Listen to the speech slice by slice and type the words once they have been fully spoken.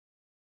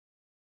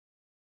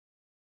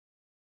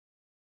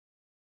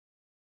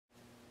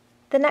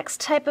The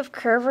next type of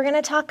curve we're going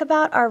to talk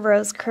about are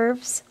rose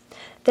curves.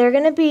 They're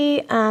going to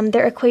be,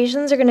 their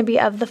equations are going to be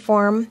of the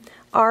form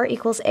r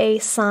equals a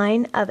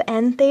sine of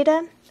n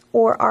theta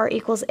or r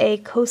equals a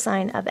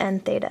cosine of n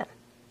theta.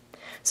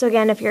 So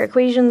again, if your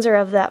equations are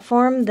of that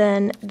form,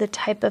 then the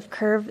type of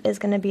curve is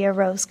going to be a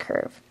rose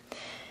curve.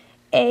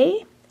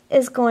 A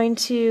is going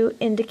to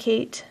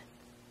indicate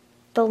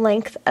the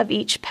length of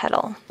each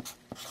petal.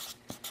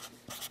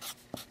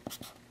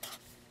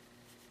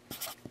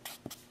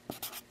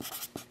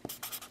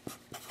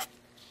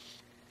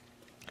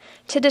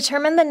 To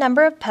determine the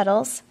number of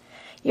petals,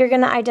 you're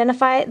going to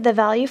identify the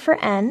value for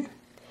n.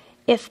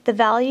 If the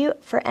value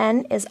for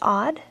n is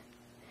odd,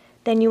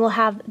 then you will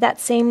have that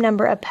same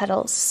number of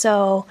petals.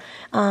 So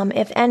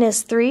if n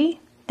is 3,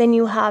 then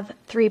you have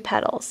 3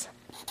 petals.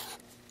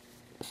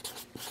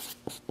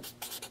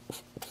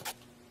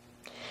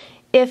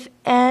 If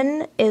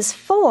n is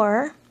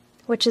 4,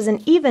 which is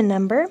an even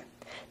number,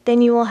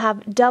 then you will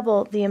have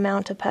double the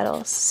amount of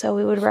petals. So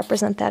we would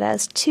represent that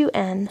as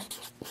 2n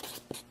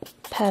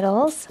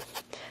petals.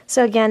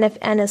 So again, if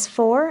n is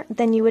 4,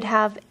 then you would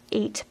have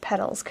 8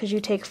 petals, because you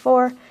take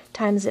 4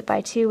 times it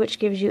by 2, which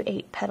gives you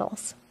 8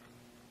 petals.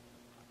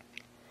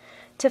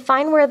 To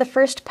find where the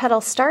first petal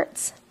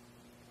starts,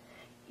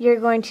 you're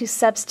going to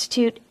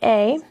substitute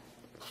A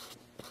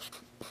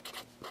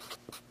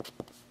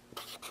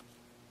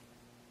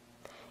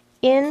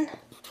in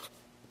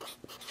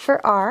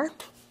for R,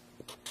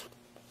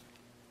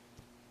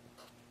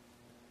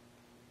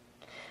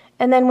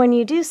 and then when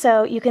you do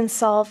so, you can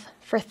solve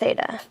for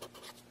theta.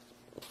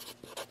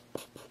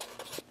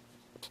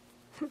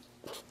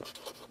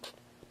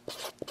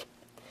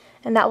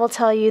 And that will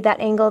tell you, that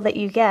angle that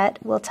you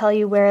get will tell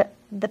you where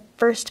the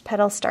first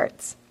petal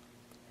starts.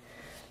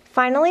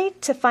 Finally,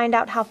 to find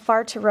out how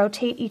far to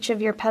rotate each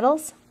of your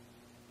petals,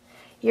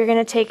 you're going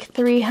to take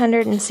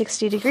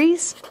 360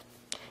 degrees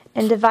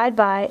and divide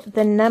by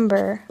the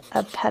number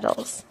of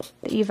petals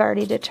that you've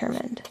already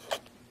determined.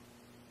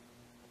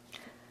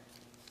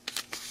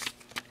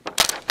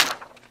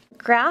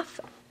 Graph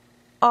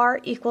r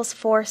equals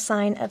 4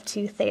 sine of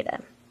 2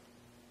 theta.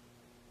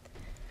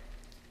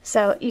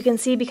 So you can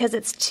see, because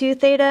it's 2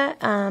 theta,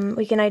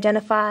 we can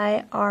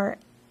identify our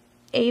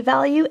a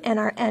value and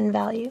our n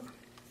value.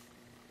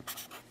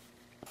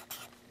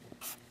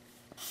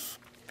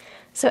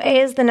 So a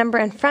is the number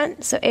in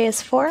front, so a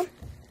is 4.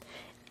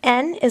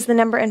 N is the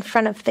number in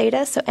front of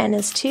theta, so n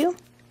is 2.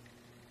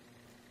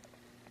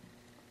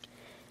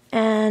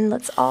 And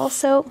let's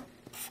also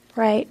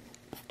write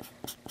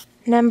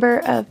number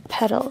of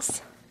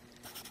petals.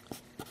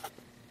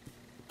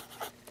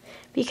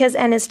 Because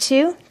n is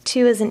 2,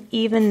 2 is an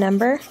even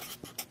number.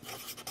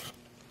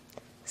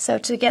 So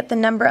to get the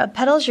number of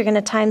petals, you're going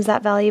to times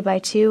that value by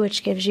 2,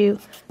 which gives you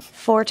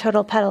 4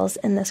 total petals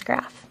in this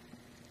graph.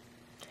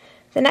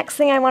 The next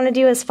thing I want to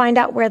do is find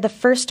out where the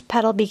first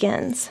petal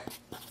begins.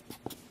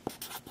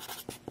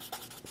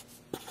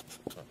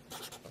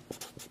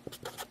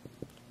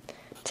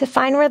 To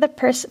find where the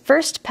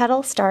first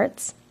petal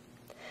starts,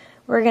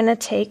 we're going to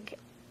take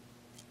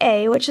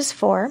A, which is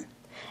 4,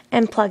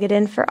 and plug it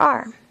in for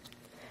R.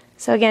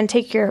 So again,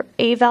 take your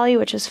A value,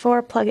 which is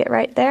 4, plug it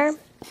right there.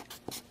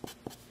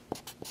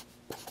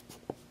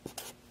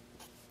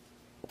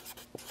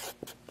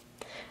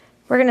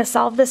 We're going to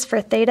solve this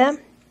for theta.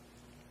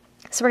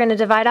 So we're going to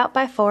divide out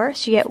by 4,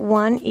 so you get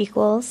 1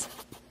 equals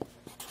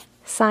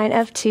sine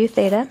of 2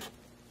 theta.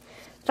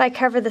 If I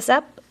cover this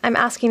up, I'm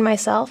asking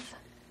myself,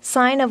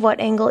 sine of what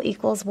angle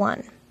equals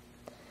 1?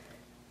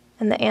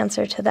 And the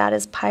answer to that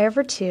is pi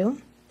over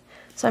 2.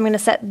 So I'm going to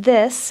set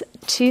this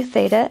 2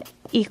 theta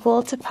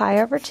equal to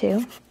pi over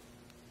 2.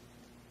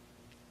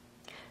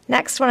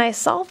 Next, when I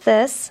solve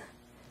this,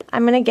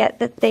 I'm going to get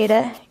that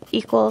theta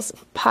equals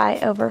pi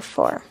over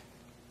 4.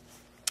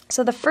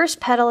 So the first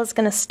petal is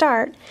going to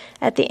start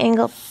at the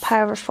angle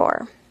pi over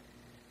 4.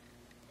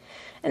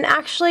 And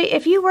actually,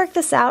 if you work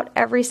this out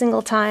every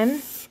single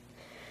time,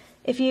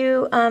 if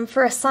you,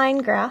 for a sine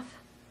graph,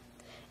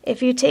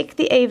 if you take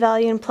the A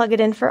value and plug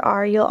it in for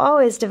R, you'll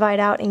always divide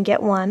out and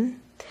get 1.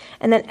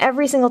 And then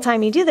every single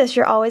time you do this,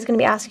 you're always going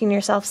to be asking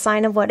yourself,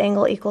 sine of what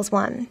angle equals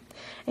 1?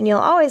 And you'll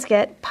always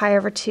get pi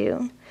over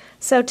 2.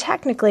 So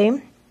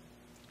technically,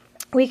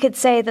 we could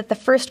say that the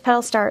first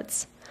petal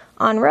starts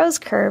on rose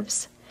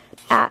curves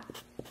at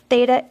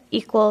theta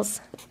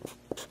equals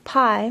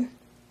pi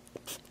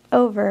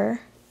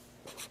over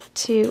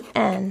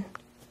 2n.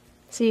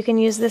 So you can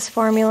use this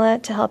formula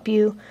to help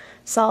you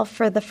solve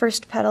for the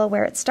first petal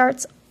where it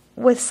starts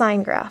with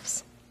sine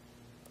graphs.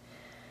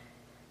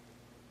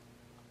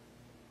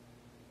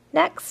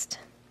 Next,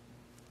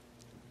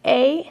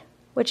 A,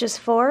 which is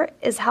 4,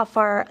 is how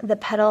far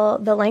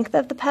the length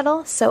of the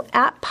petal. So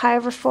at pi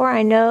over 4,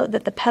 I know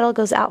that the petal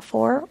goes out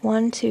 4.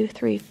 1, 2,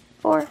 3,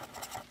 4.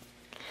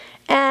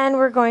 And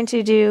we're going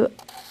to do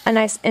a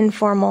nice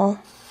informal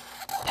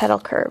petal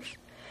curve.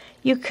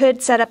 You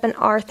could set up an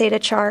r theta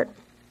chart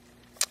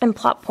and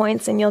plot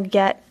points, and you'll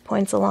get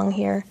points along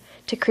here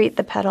to create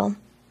the petal.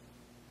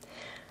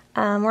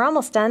 We're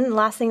almost done. The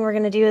last thing we're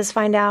going to do is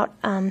find out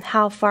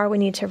how far we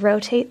need to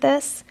rotate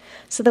this.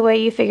 So the way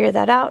you figure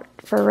that out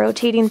for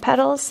rotating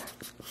petals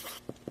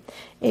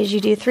is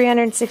you do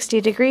 360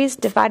 degrees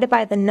divided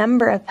by the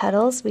number of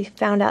petals. We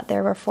found out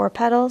there were 4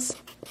 petals.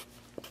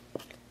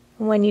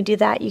 When you do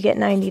that, you get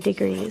 90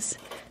 degrees.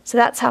 So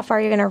that's how far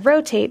you're going to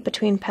rotate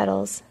between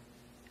petals,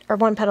 or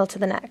one petal to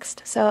the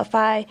next. So if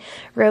I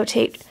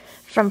rotate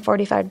from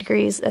 45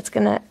 degrees, that's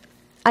going to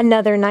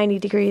another 90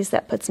 degrees.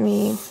 That puts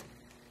me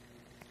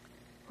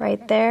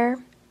right there.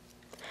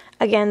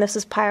 Again, this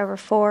is pi over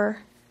 4.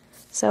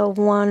 So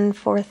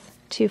 1/4,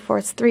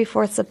 2/4,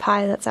 3/4 of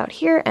pi, that's out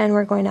here, and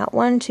we're going out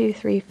 1, 2,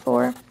 3,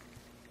 4.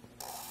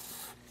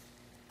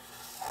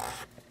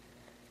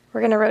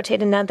 We're going to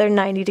rotate another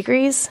 90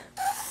 degrees.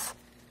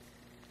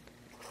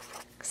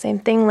 Same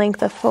thing,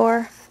 length of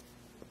 4.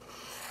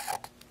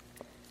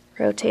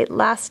 Rotate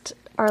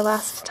our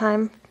last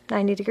time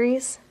 90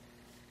 degrees.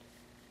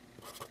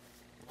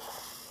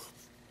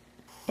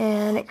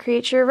 And it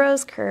creates your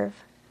rose curve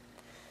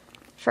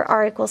for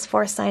r equals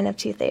 4 sine of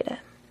 2 theta.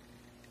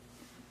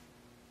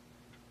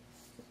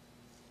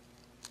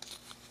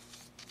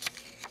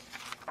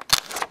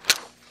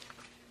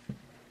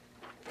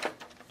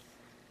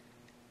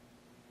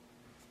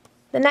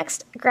 The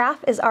next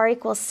graph is r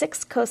equals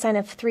 6 cosine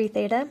of 3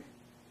 theta.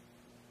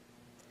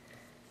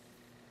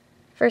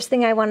 First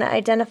thing I want to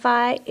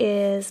identify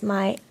is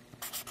my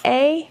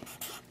A,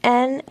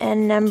 N,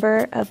 and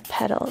number of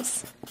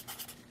petals.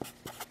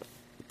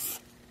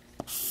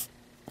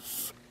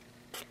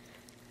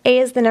 A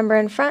is the number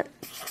in front,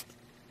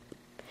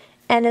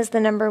 N is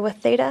the number with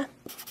theta,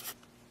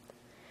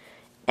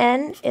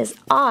 N is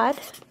odd,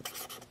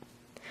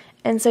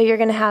 and so you're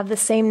going to have the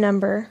same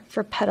number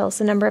for petals.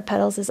 The number of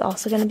petals is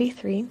also going to be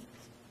 3.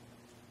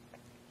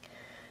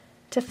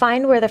 To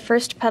find where the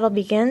first petal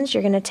begins,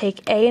 you're going to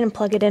take A and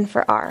plug it in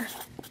for R.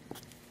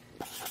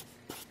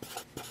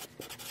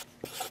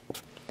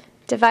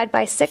 Divide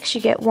by 6, you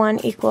get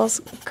 1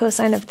 equals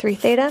cosine of 3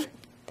 theta.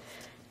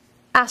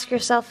 Ask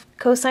yourself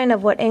cosine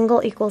of what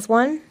angle equals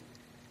 1,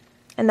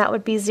 and that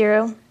would be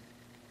 0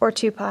 or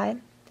 2 pi.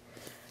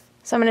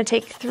 So I'm going to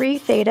take 3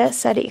 theta,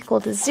 set it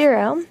equal to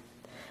 0.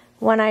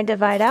 When I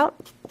divide out,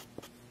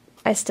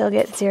 I still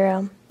get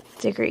 0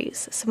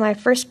 degrees. So my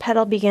first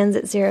petal begins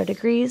at 0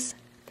 degrees.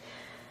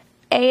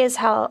 A is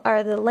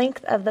the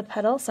length of the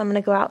petal, so I'm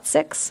going to go out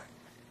 6.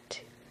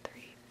 2,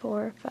 3,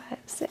 4, 5,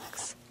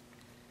 6.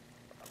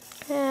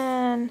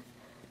 And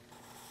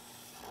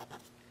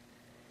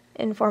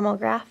informal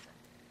graph.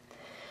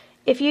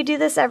 If you do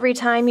this every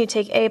time you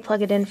take A,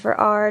 plug it in for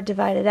R,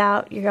 divide it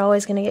out, you're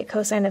always going to get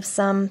cosine of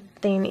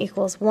something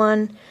equals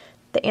 1.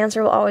 The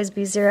answer will always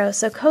be 0.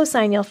 So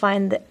cosine, you'll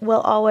find that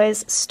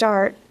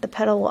the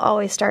petal will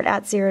always start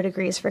at 0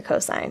 degrees for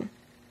cosine.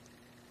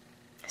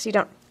 So you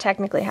don't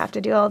technically have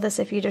to do all this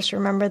if you just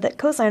remember that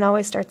cosine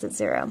always starts at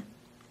 0.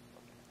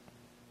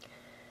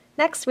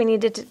 Next, we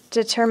need to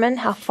determine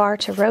how far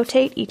to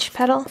rotate each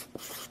petal.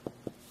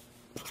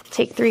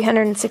 Take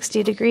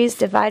 360 degrees,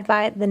 divide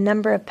by the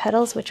number of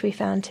petals, which we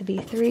found to be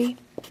 3,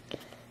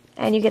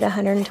 and you get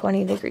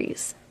 120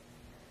 degrees.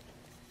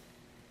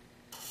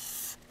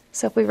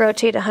 So if we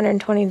rotate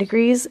 120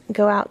 degrees,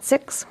 go out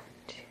 6.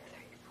 2, 3,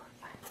 4,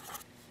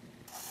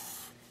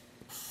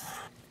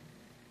 5.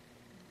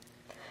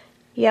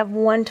 You have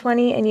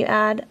 120 and you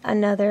add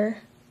another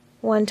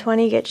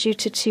 120, gets you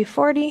to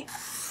 240.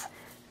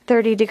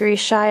 30 degrees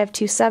shy of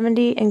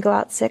 270 and go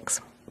out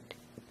 6.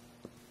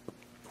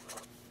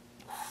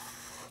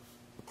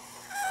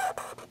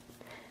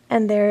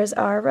 And there's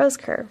our rose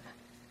curve.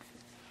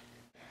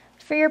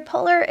 For your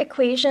polar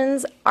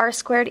equations, r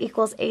squared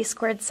equals a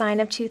squared sine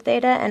of 2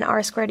 theta and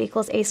r squared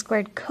equals a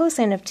squared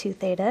cosine of 2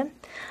 theta,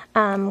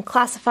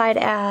 classified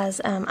as,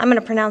 I'm going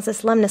to pronounce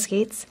this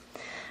lemniscates.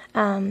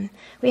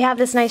 We have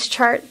this nice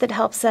chart that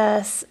helps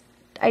us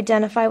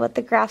identify what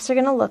the graphs are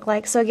going to look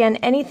like. So again,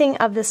 anything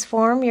of this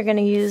form, you're going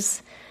to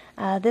use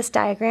this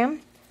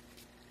diagram.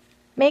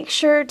 Make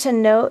sure to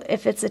note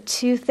if it's a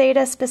 2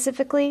 theta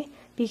specifically,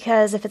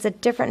 because if it's a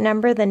different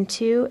number than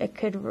 2, it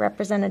could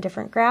represent a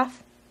different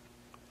graph.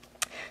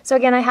 So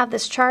again, I have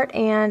this chart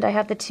and I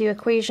have the 2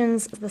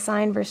 equations, the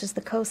sine versus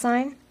the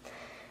cosine.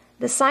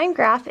 The sine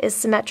graph is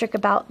symmetric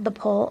about the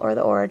pole or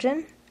the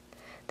origin.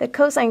 The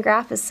cosine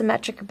graph is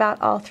symmetric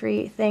about all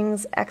 3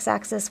 things,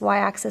 x-axis,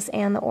 y-axis,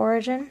 and the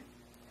origin.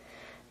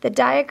 The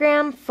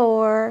diagram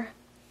for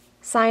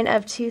sine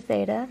of 2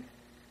 theta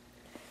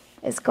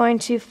is going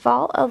to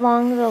fall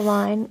along the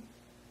line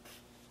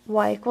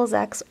y equals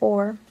x,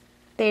 or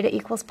theta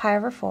equals pi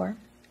over 4.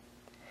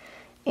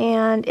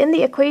 And in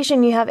the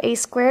equation you have a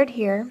squared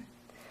here.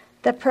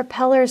 The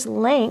propeller's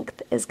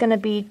length is going to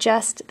be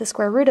just the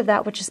square root of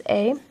that, which is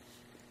a.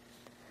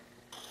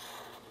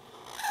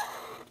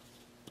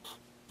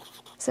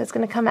 So it's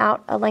going to come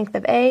out a length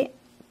of a.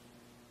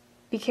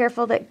 Be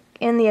careful that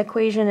in the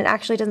equation it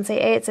actually doesn't say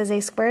a, it says a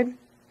squared.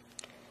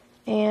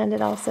 And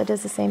it also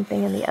does the same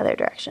thing in the other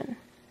direction.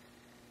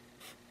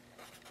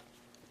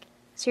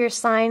 So your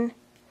sine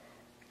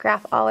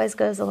graph always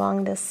goes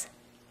along this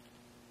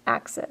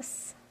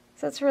axis.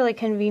 So it's really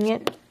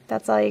convenient.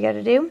 That's all you got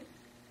to do.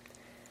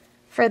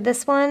 For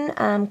this one,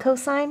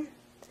 cosine,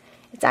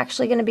 it's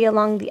actually going to be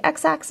along the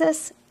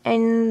x-axis,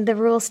 and the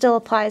rule still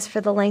applies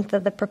for the length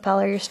of the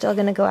propeller. You're still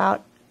going to go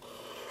out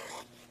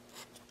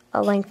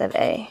a length of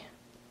A.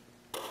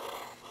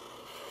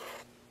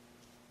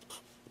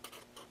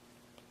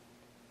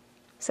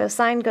 So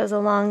sine goes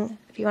along,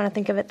 if you want to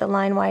think of it, the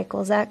line y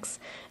equals x,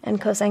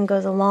 and cosine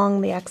goes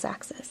along the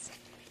x-axis.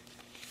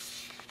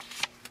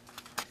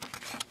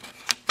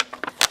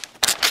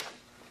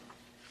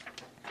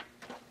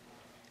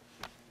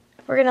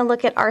 We're going to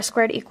look at r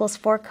squared equals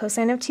 4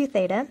 cosine of 2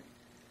 theta.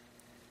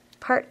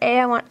 Part A,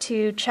 I want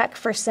to check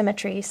for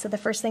symmetry. So the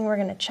first thing we're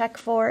going to check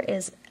for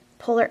is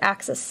polar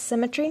axis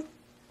symmetry.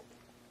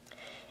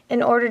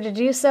 In order to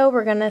do so,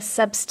 we're going to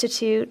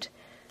substitute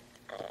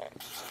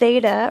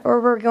theta,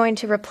 or we're going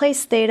to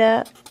replace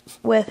theta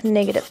with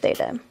negative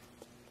theta.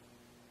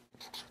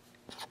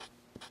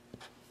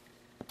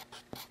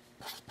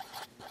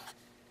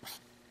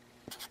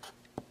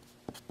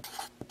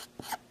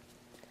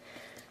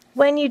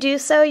 When you do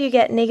so, you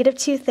get negative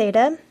 2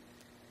 theta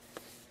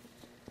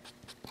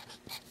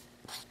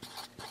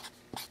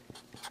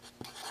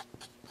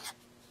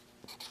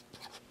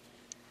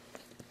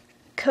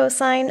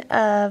cosine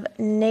of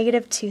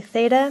negative 2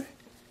 theta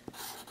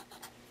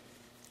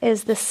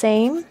is the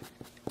same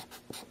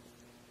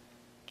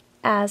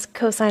as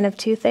cosine of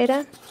 2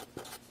 theta.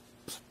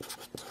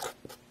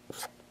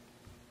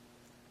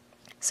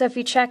 So if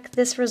you check,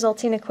 this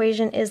resulting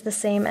equation is the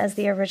same as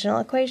the original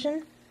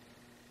equation.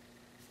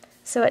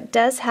 So it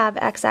does have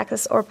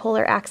x-axis or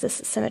polar axis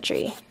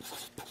symmetry.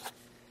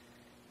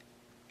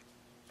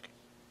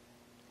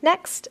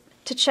 Next,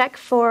 to check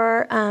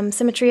for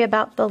symmetry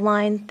about the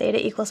line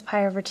theta equals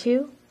pi over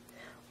 2,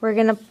 we're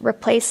going to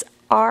replace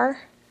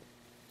r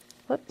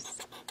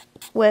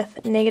with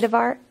negative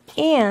r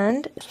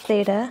and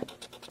theta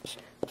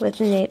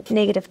with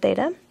negative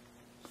theta.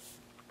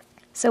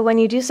 So when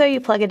you do so, you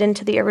plug it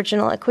into the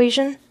original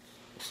equation.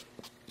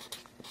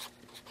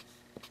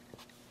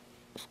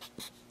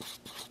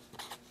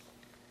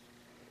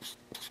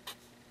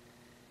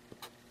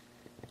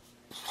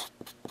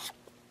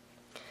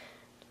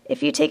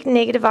 If you take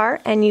negative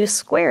r and you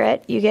square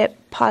it, you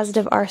get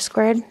positive r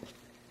squared.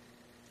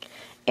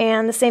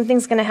 And the same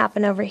thing's going to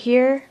happen over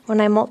here.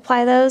 When I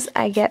multiply those,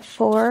 I get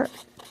 4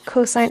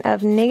 cosine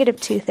of negative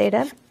 2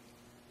 theta.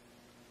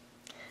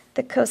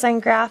 The cosine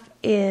graph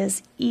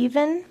is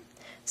even,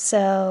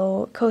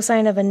 so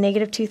cosine of a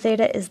negative 2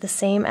 theta is the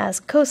same as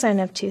cosine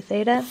of 2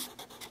 theta.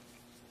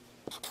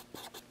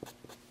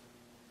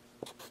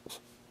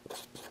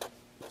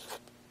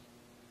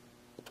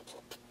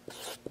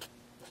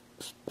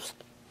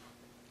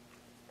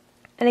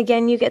 And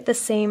again, you get the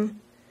same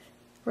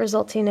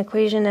resulting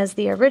equation as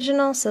the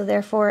original, so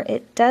therefore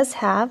it does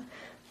have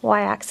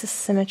y-axis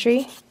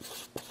symmetry.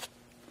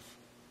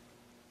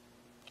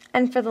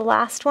 And for the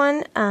last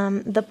one,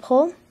 the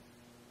pull,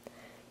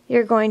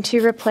 you're going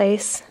to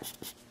replace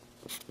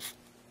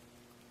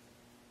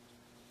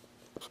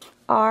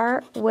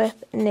r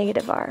with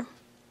negative r.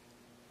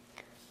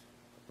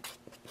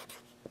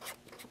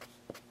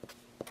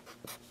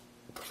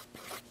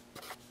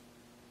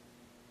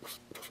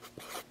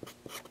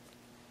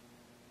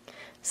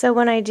 So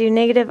when I do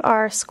negative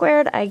r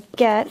squared, I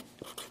get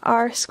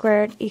r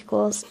squared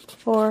equals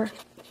 4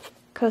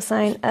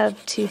 cosine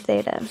of 2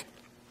 theta,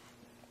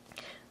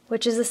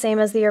 which is the same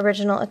as the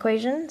original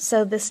equation.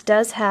 So this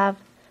does have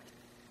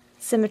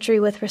symmetry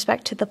with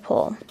respect to the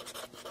pole.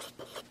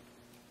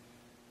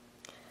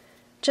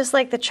 Just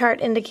like the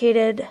chart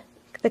indicated,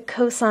 the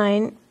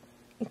cosine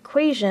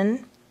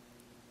equation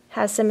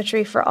has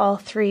symmetry for all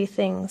three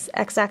things,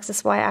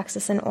 x-axis,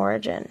 y-axis, and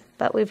origin.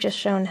 But we've just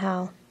shown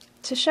how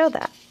to show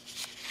that.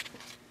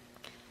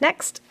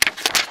 Next,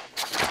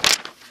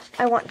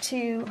 I want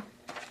to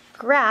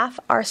graph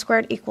r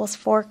squared equals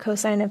 4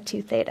 cosine of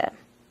 2 theta.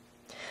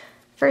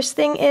 First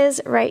thing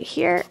is right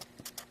here,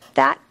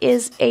 that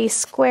is a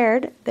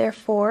squared.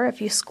 Therefore,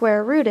 if you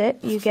square root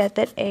it, you get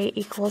that a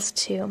equals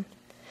 2.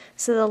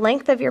 So the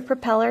length of your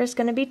propeller is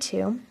going to be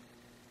 2.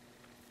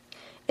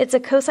 It's a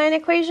cosine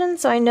equation,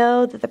 so I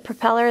know that the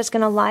propeller is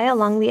going to lie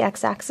along the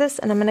x-axis,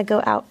 and I'm going to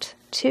go out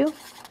 2.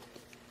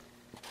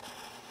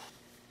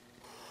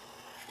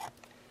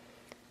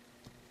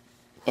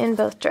 In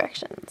both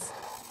directions.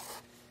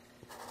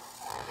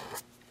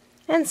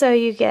 And so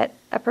you get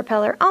a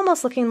propeller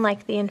almost looking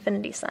like the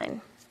infinity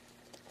sign.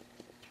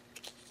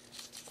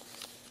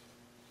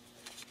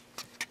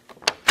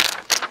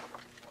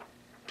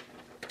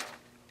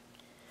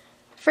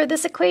 For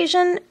this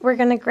equation, we're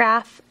going to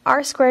graph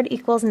r squared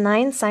equals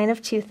 9 sine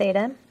of 2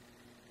 theta.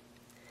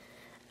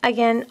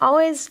 Again,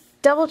 always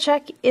double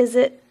check, is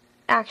it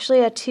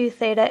actually a 2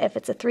 theta? If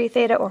it's a 3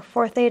 theta or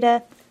 4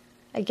 theta,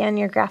 again,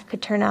 your graph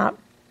could turn out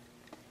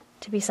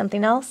to be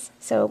something else,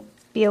 so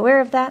be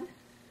aware of that.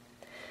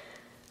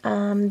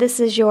 This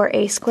is your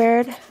a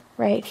squared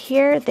right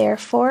here,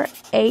 therefore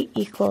a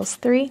equals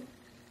 3.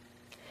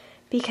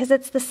 Because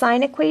it's the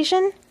sine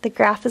equation, the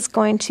graph is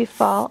going to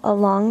fall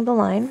along the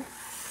line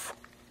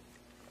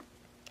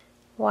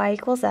y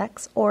equals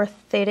x, or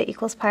theta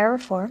equals pi over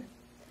 4.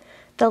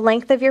 The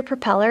length of your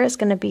propeller is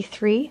going to be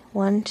 3,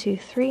 1, 2,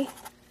 3.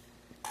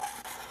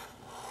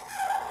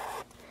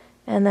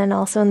 And then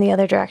also in the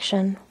other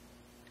direction,